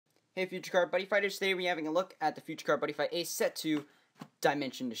Hey Future Card Buddy Fighters, today we're having a look at the Future Card Buddy Fight Ace Set 2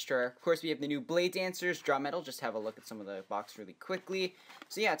 Dimension Destroyer. Of course we have the new Blade Dancers, Draw Metal, just have a look at some of the box really quickly.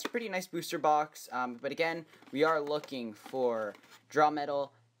 So yeah, it's a pretty nice booster box, but again, we are looking for Draw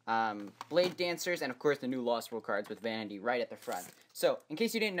Metal, Blade Dancers, and of course the new Lost World cards with Vanity right at the front. So, in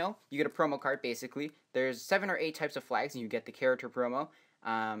case you didn't know, you get a promo card basically. There's 7 or 8 types of flags and you get the character promo.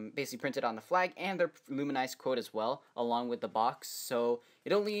 Basically printed on the flag, and their luminized quote as well, along with the box. So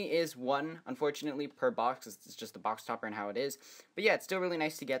it only is one, unfortunately, per box. It's just the box topper and how it is. But yeah, it's still really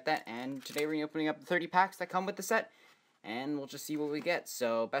nice to get that. And today we're opening up the 30 packs that come with the set, and we'll just see what we get.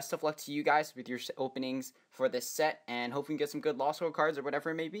 So best of luck to you guys with your openings for this set, and hope we can get some good Lost World cards or whatever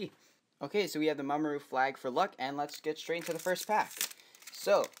it may be. Okay, so we have the Mamoru flag for luck, and let's get straight into the first pack.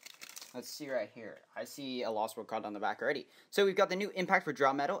 So let's see right here. I see a Lost World card on the back already. So we've got the new Impact for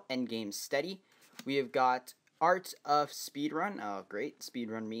Draw Metal, Endgame Steady. We have got Art of Speedrun. Oh, great.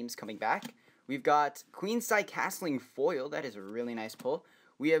 Speedrun memes coming back. We've got Queenside Castling Foil. That is a really nice pull.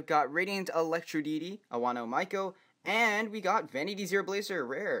 We have got Radiant Electrodidi, Awano Maiko. And we got Vanity Zero Blazer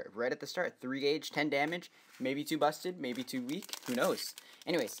Rare right at the start. 3 gauge, 10 damage. Maybe too busted, maybe too weak. Who knows?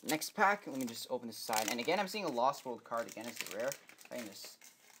 Anyways, next pack. Let me just open this aside. And again, I'm seeing a Lost World card again as the rare. I can just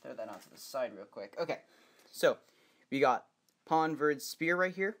throw that onto the side real quick. Okay, so we got Ponverd's Spear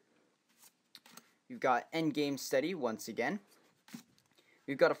right here. We've got Endgame Steady once again.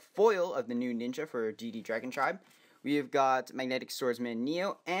 We've got a foil of the new Ninja for DD Dragon Tribe. We have got Magnetic Swordsman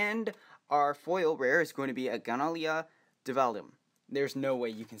Neo, and our foil rare is going to be a Ganalia Devalum. There's no way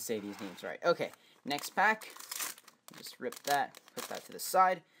you can say these names right. Okay, next pack. Just rip that, put that to the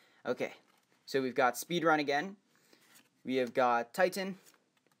side. Okay, so we've got Speedrun again. We have got Titan.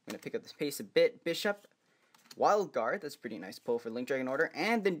 I'm going to pick up the pace a bit. Bishop. Wild Guard. That's a pretty nice pull for Link Dragon Order.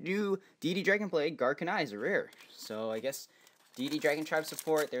 And the new DD Dragon Blade, Garkanai, is a rare. So I guess DD Dragon Tribe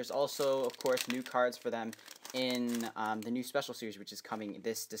support. There's also, of course, new cards for them in the new special series, which is coming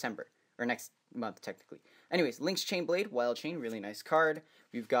this December. Or next month, technically. Anyways, Link's Chain Blade, Wild Chain, really nice card.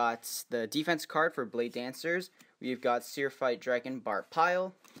 We've got the defense card for Blade Dancers. We've got Searfight Dragon, Bart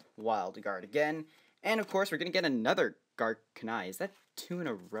Pile. Wild Guard again. And, of course, we're going to get another Garkanai. Is that 2 in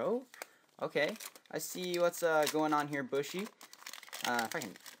a row? Okay. I see what's going on here, Bushy. If I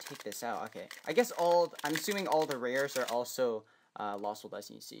can take this out. Okay. I guess I'm assuming all the rares are also Lost World,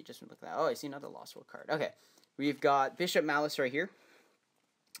 as you see. Just look at that. Oh, I see another Lost World card. Okay. We've got Bishop Malice right here.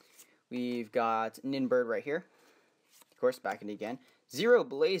 We've got Ninbird right here. Of course, back in again. Zero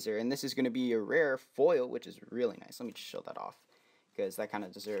Blazer, and this is going to be a rare foil, which is really nice. Let me just show that off, because that kind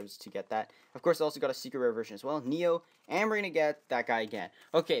of deserves to get that. Of course, I also got a secret rare version as well, Neo, and we're going to get that guy again.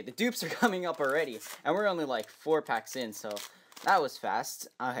 Okay, the dupes are coming up already, and we're only like 4 packs in, so that was fast.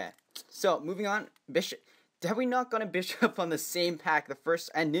 Okay, so moving on, Bishop. Have we not got a Bishop on the same pack? The first,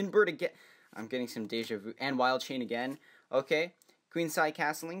 and Ninbird again. I'm getting some deja vu, and Wild Chain again. Okay, Queenside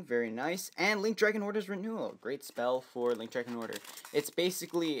Castling, very nice, and Link Dragon Order's Renewal. Great spell for Link Dragon Order. It's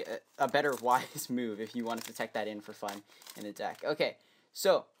basically a better wise move if you want to tech that in for fun in the deck. Okay,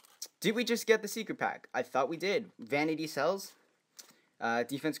 so did we just get the secret pack? I thought we did. Vanity Cells,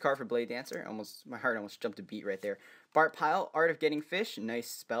 defense card for Blade Dancer. My heart almost jumped a beat right there. Bart Pile, Art of Getting Fish, nice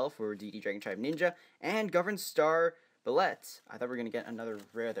spell for DD Dragon Tribe Ninja, and Govern Star Ballet. I thought we were going to get another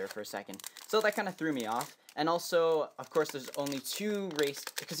rare there for a second. So that kind of threw me off. And also, of course, there's only 2 race,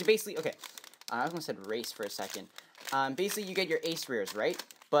 because you basically, okay, I almost said race for a second. Basically, you get your ace rares, right?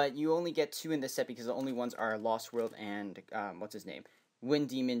 But you only get 2 in this set because the only ones are Lost World and, what's his name? Wind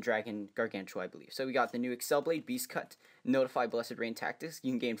Demon Dragon Gargantua, I believe. So we got the new Excel Blade, Beast Cut, Notify Blessed Rain Tactics.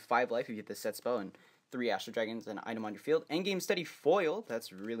 You can gain 5 life if you get the set spell and 3 Astral Dragons and an item on your field. Endgame Steady Foil,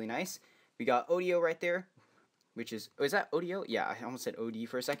 that's really nice. We got Odio right there, which is, oh, is that Odio? Yeah, I almost said OD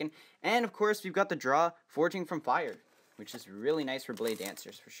for a second. And, of course, we've got the draw, Forging from Fire, which is really nice for Blade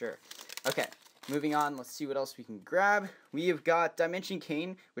Dancers, for sure. Okay, moving on, let's see what else we can grab. We have got Dimension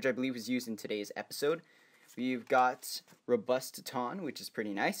Cane, which I believe was used in today's episode. We've got Robust Titan, which is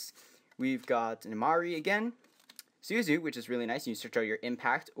pretty nice. We've got Namari again. Suzu, which is really nice. You can search out your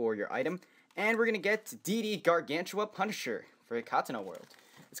impact or your item. And we're going to get DD Gargantua Punisher for Katana World.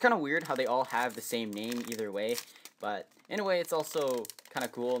 It's kind of weird how they all have the same name either way, but in a way it's also kind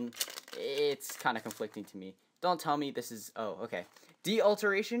of cool, and it's kind of conflicting to me. Don't tell me this is, oh, okay.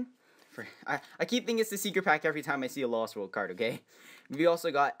 De-Alteration, I keep thinking it's the secret pack every time I see a Lost World card, okay? We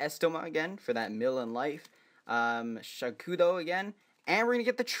also got Estoma again for that Mill and Life, Shakudo again, and we're going to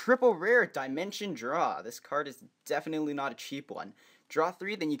get the triple rare Dimension Draw. This card is definitely not a cheap one. Draw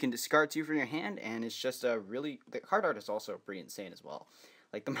 3, then you can discard 2 from your hand, and it's just a really, the card art is also pretty insane as well.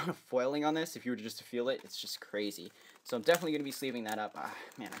 Like, the amount of foiling on this, if you were just to feel it, it's just crazy. So I'm definitely going to be sleeving that up.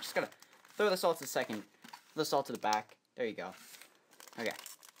 Man, I just got to throw this all to the second. This all to the back. There you go. Okay.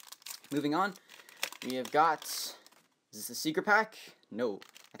 Moving on. We have got... Is this a secret pack? No.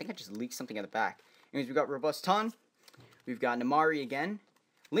 I think I just leaked something at the back. Anyways, we've got Robust Ton. We've got Namari again.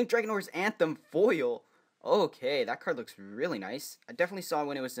 Link Dragonor's Anthem foil. Okay, that card looks really nice. I definitely saw it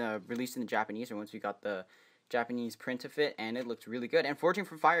when it was released in the Japanese, or once we got the Japanese print of it, and it looked really good. And Forging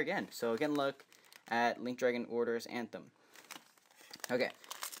from Fire again. So again, look at Link Dragonor's Anthem. Okay,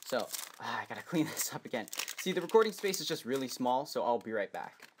 so I gotta clean this up again. See, the recording space is just really small, so I'll be right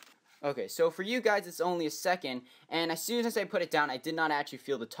back. Okay, so for you guys, it's only a second, and as soon as I put it down, I did not actually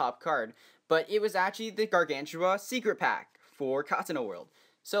feel the top card, but it was actually the Gargantua Secret Pack for Katana World.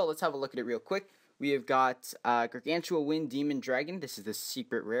 So let's have a look at it real quick. We have got Gargantua Wind Demon Dragon. This is the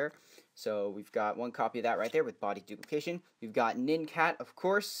secret rare. So we've got one copy of that right there with body duplication. We've got Nin Cat, of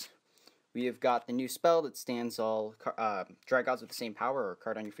course. We have got the new spell that stands all Dry Gods with the same power, or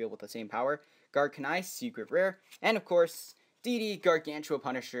card on your field with the same power. Garkanai, secret rare. And of course, DD Gargantua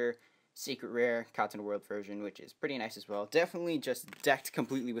Punisher, secret rare, Katana World version, which is pretty nice as well. Definitely just decked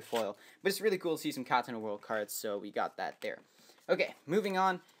completely with foil. But it's really cool to see some Katana World cards, so we got that there. Okay, moving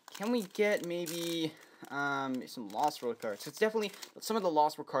on. Can we get maybe some Lost World cards? It's definitely, some of the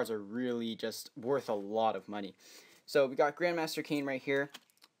Lost World cards are really just worth a lot of money. So we got Grandmaster Kane right here,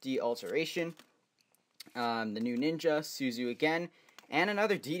 De-Alteration, the new Ninja, Suzu again, and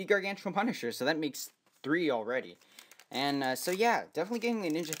another DD Gargantuan Punisher, so that makes 3 already. And so yeah, definitely getting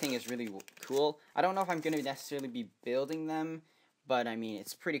the Ninja thing is really cool. I don't know if I'm going to necessarily be building them, but I mean,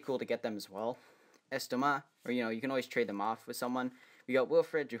 it's pretty cool to get them as well. Estoma, or you know, you can always trade them off with someone. We got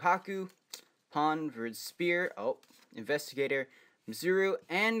Wilfred Juhaku, Pawn, Verd Spear, Investigator, Mizuru,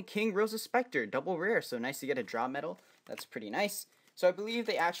 and King Rosa Spectre, double rare, so nice to get a draw medal. That's pretty nice. So I believe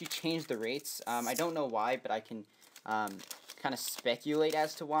they actually changed the rates. I don't know why, but I can kind of speculate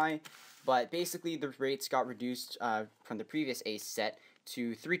as to why. But basically, the rates got reduced from the previous Ace set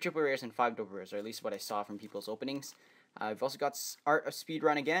to 3 triple rares and 5 double rares, or at least what I saw from people's openings. We've also got Art of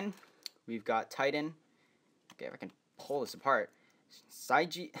Speedrun again. We've got Titan. Okay, if I can pull this apart.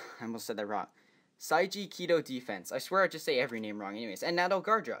 Saiji, I almost said that wrong. Saiji Keto Defense. I swear I just say every name wrong anyways. And Nato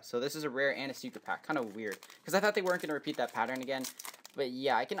Gardra. So this is a rare and a secret pack. Kind of weird. Because I thought they weren't going to repeat that pattern again. But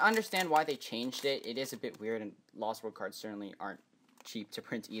yeah, I can understand why they changed it. It is a bit weird, and Lost World cards certainly aren't cheap to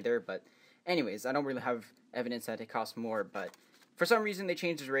print either. But anyways, I don't really have evidence that it costs more. But for some reason, they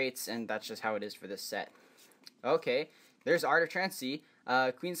changed the rates, and that's just how it is for this set. Okay, there's Art of Transea.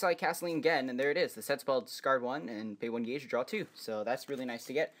 Queenside Castling again, and there it is. The set spelled discard 1 and pay 1 gauge, draw 2. So that's really nice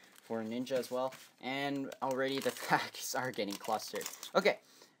to get for Ninja as well. And already the packs are getting clustered. Okay,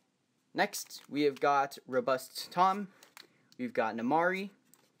 next we have got Robust Tom. We've got Namari,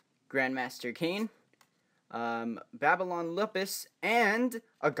 Grandmaster Kane, Babylon Lupus, and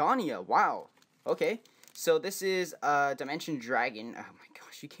Agania. Wow. Okay, so this is Dimension Dragon. Oh my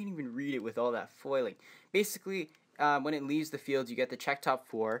gosh, you can't even read it with all that foiling. Basically, when it leaves the field, you get the check top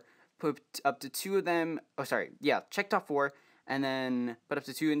 4, put up to 2 of them, check top 4, and then put up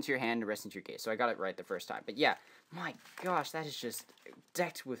to 2 into your hand and rest into your case. So I got it right the first time. But yeah, my gosh, that is just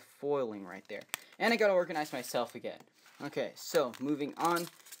decked with foiling right there. And I gotta organize myself again. Okay, so moving on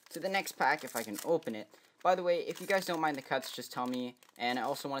to the next pack, if I can open it. By the way, if you guys don't mind the cuts, just tell me. And I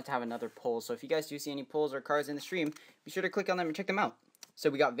also wanted to have another poll, so if you guys do see any polls or cards in the stream, be sure to click on them and check them out.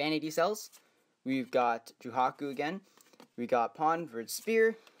 So we got Vanity Cells. We've got Juhaku again. We got Pawn, Verd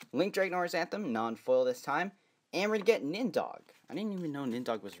Spear, Link Dragonor's Anthem, non-foil this time, and we're going to get Nindog. I didn't even know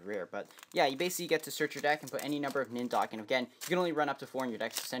Nindog was rare, but yeah, you basically get to search your deck and put any number of Nindog, and again, you can only run up to 4 in your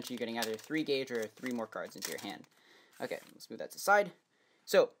deck, so essentially you're getting either 3 gauge or 3 more cards into your hand. Okay, let's move that to the side.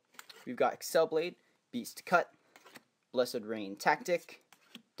 So, we've got Excel Blade, Beast Cut, Blessed Rain Tactic,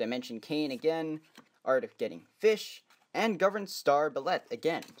 Dimension Kane again, Art of Getting Fish, and Governed Star Ballet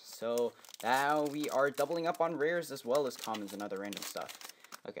again. So now we are doubling up on rares as well as commons and other random stuff.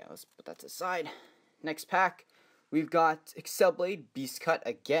 Okay, let's put that to the side. Next pack, we've got Excel Blade, Beast Cut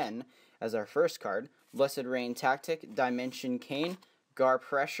again as our first card. Blessed Rain Tactic, Dimension Kane, Gar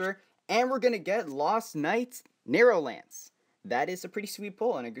Pressure, and we're going to get Lost Knight, Narrowlands. That is a pretty sweet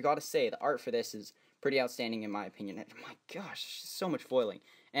pull, and I gotta say, the art for this is pretty outstanding in my opinion. And my gosh, so much foiling.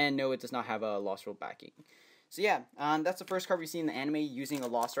 And no, it does not have a Lost World backing. So yeah, that's the first card we see in the anime using a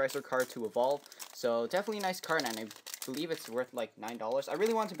Lost Riser card to evolve. So definitely a nice card, and I believe it's worth like $9. I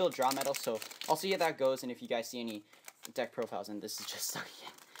really want to build draw metal, so I'll see how that goes, and if you guys see any deck profiles, and this is just stuck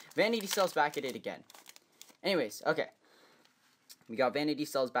again. Vanity Cells back at it again. Anyways, okay. We got Vanity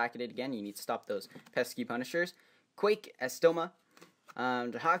Cells back at it again. You need to stop those pesky punishers. Quake, Estoma,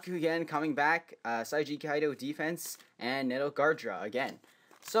 Dahaku again coming back, Saiji Kaido defense, and Neto Gardra again.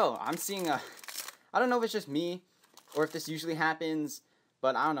 So, I'm seeing I don't know if it's just me, or if this usually happens,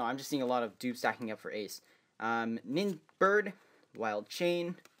 but I don't know, I'm just seeing a lot of dupes stacking up for ace. Ninbird, Wild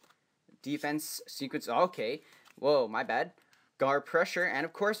Chain, defense, sequence, okay, whoa, my bad. Guard Pressure, and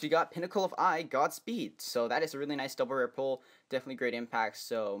of course we got Pinnacle of Eye, Godspeed. So that is a really nice double rare pull, definitely great impact,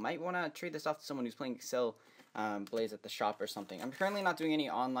 so might want to trade this off to someone who's playing Excel Blaze at the shop or something. I'm currently not doing any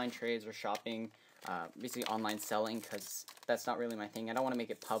online trades or shopping, basically online selling, because that's not really my thing. I don't want to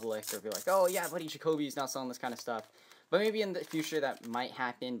make it public or be like, oh yeah, Buddy Jacoby's now selling this kind of stuff. But maybe in the future that might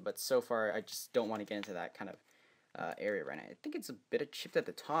happen, but so far I just don't want to get into that kind of area right now. I think it's a bit of chipped at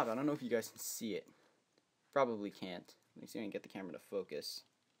the top. I don't know if you guys can see it. Probably can't. Let me see if I can get the camera to focus.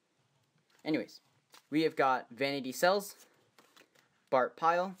 Anyways, we have got Vanity Cells, Bart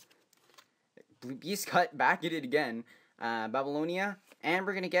Pile, Blue Beast Cut, back at it again, Babylonia, and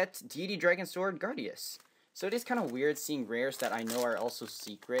we're going to get Deity Dragon Sword Guardius. So it is kind of weird seeing rares that I know are also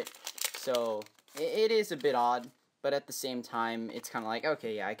secret. So it is a bit odd, but at the same time, it's kind of like,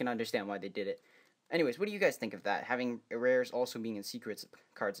 okay, yeah, I can understand why they did it. Anyways, what do you guys think of that? Having rares also being in secrets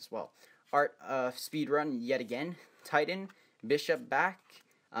cards as well. Art of Speedrun yet again. Titan, Bishop back,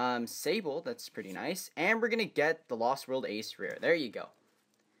 Sable, that's pretty nice. And we're going to get the Lost World Ace rare. There you go.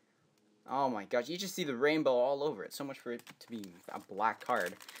 Oh my gosh, you just see the rainbow all over it. So much for it to be a black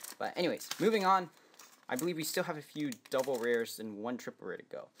card. But anyways, moving on. I believe we still have a few double rares and one triple rare to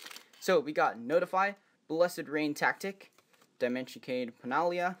go. So we got Notify, Blessed Rain Tactic, Dimension Cade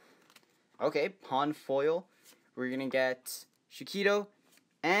Panalia. Okay, Pawn Foil. We're going to get Shikido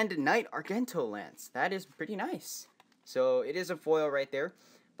and Knight Argento Lance. That is pretty nice. So it is a foil right there,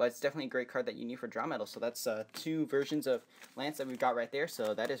 but it's definitely a great card that you need for draw metal. So that's two versions of Lance that we've got right there.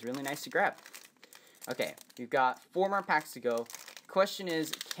 So that is really nice to grab. Okay, we've got 4 more packs to go. Question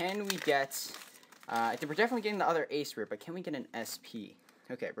is, can we get... I think we're definitely getting the other Ace rare, but can we get an SP?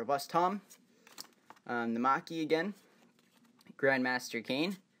 Okay, Robust Tom, Namaki again, Grandmaster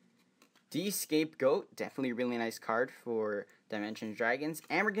Kane, D-Scapegoat, definitely a really nice card for Dimension Dragons,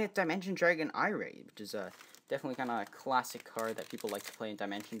 and we're going to get Dimension Dragon Irate, which is definitely kind of a classic card that people like to play in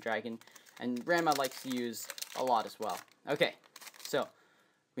Dimension Dragon, and Ranma likes to use a lot as well. Okay, so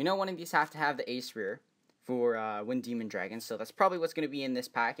we know one of these have to have the Ace rare for Wind Demon Dragon, so that's probably what's going to be in this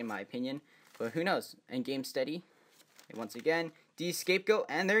pack, in my opinion, but who knows. Endgame Steady, and once again, D-Scapegoat,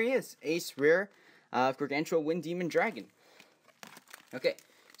 and there he is, Ace rare Gargantua Wind Demon Dragon. Okay,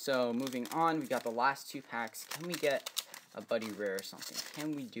 so moving on, we got the last 2 packs. Can we get a Buddy rare or something?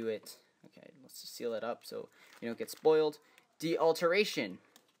 Can we do it? Okay, let's just seal it up so we don't get spoiled. De-Alteration.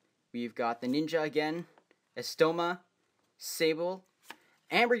 We've got the Ninja again, Estoma, Sable,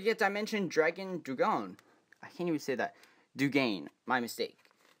 and we get Dimension Dragon Dugon. I can't even say that. Dugain, my mistake.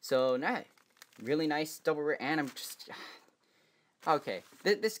 So, nah, really nice double rare, and I'm just... Okay,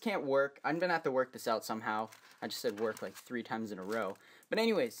 this can't work. I'm gonna have to work this out somehow. I just said work like 3 times in a row. But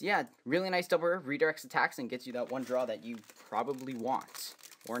anyways, yeah, really nice double rare, redirects attacks and gets you that one draw that you probably want,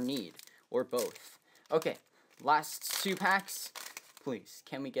 or need, or both. Okay, last 2 packs. Please,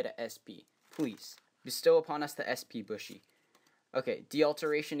 can we get a SP? Please, bestow upon us the SP Bushy. Okay,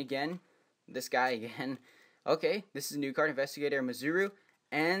 De-Alteration again. This guy again. Okay, this is a new card, Investigator Mizuru,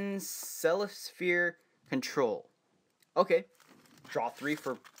 and Celesphere Control. Okay, draw 3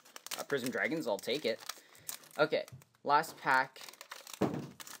 for Prism Dragons, I'll take it. Okay, last pack.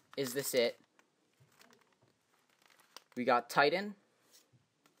 Is this it? We got Titan,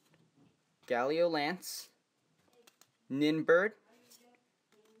 Galio Lance, Ninbird,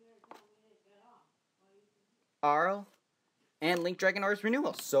 Arl, and Link Dragon Aura's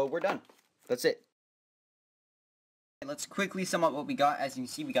Renewal. So we're done. That's it. Let's quickly sum up what we got. As you can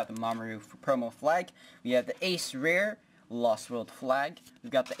see, we got the Mamoru promo flag. We have the Ace Rare Lost World flag.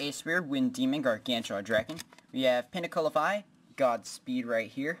 We've got the Ace Rare Wind Demon Gargantua Dragon. We have Pinnacle of Eye, Godspeed right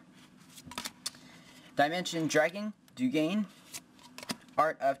here. Dimension Dragon, Dugain.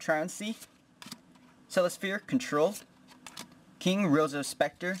 Art of Triumphy, Celesphere Control. King Rosa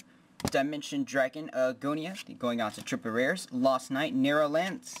Spectre, Dimension Dragon Agonia, going on to triple rares. Lost Knight, Narrow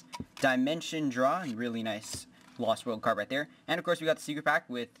Lance, Dimension Draw, really nice Lost World card right there. And of course we got the secret pack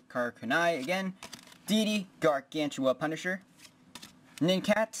with Karakunai again, Deity, Gargantua Punisher,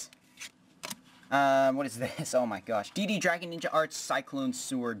 Nincat, what is this? Oh my gosh. Deity Dragon Ninja Arts Cyclone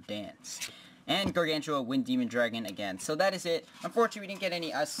Sword Dance. And Gargantua Wind Demon Dragon again. So that is it. Unfortunately, we didn't get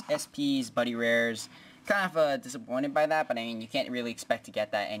any SPs, Buddy Rares, kind of disappointed by that, but I mean, you can't really expect to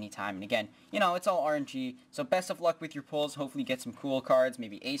get that anytime. And again, you know, it's all RNG, so best of luck with your pulls. Hopefully you get some cool cards,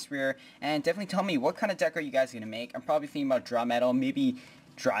 maybe Ace Rare, and definitely tell me what kind of deck are you guys going to make. I'm probably thinking about Draw Metal, maybe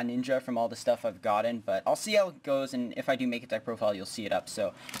Draw Ninja from all the stuff I've gotten, but I'll see how it goes, and if I do make a deck profile, you'll see it up.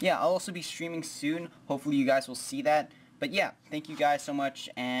 So yeah, I'll also be streaming soon. Hopefully you guys will see that. But yeah, thank you guys so much,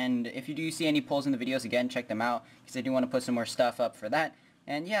 and if you do see any pulls in the videos, again, check them out, because I do want to put some more stuff up for that.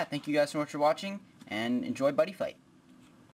 And yeah, thank you guys so much for watching, and enjoy Buddy Fight.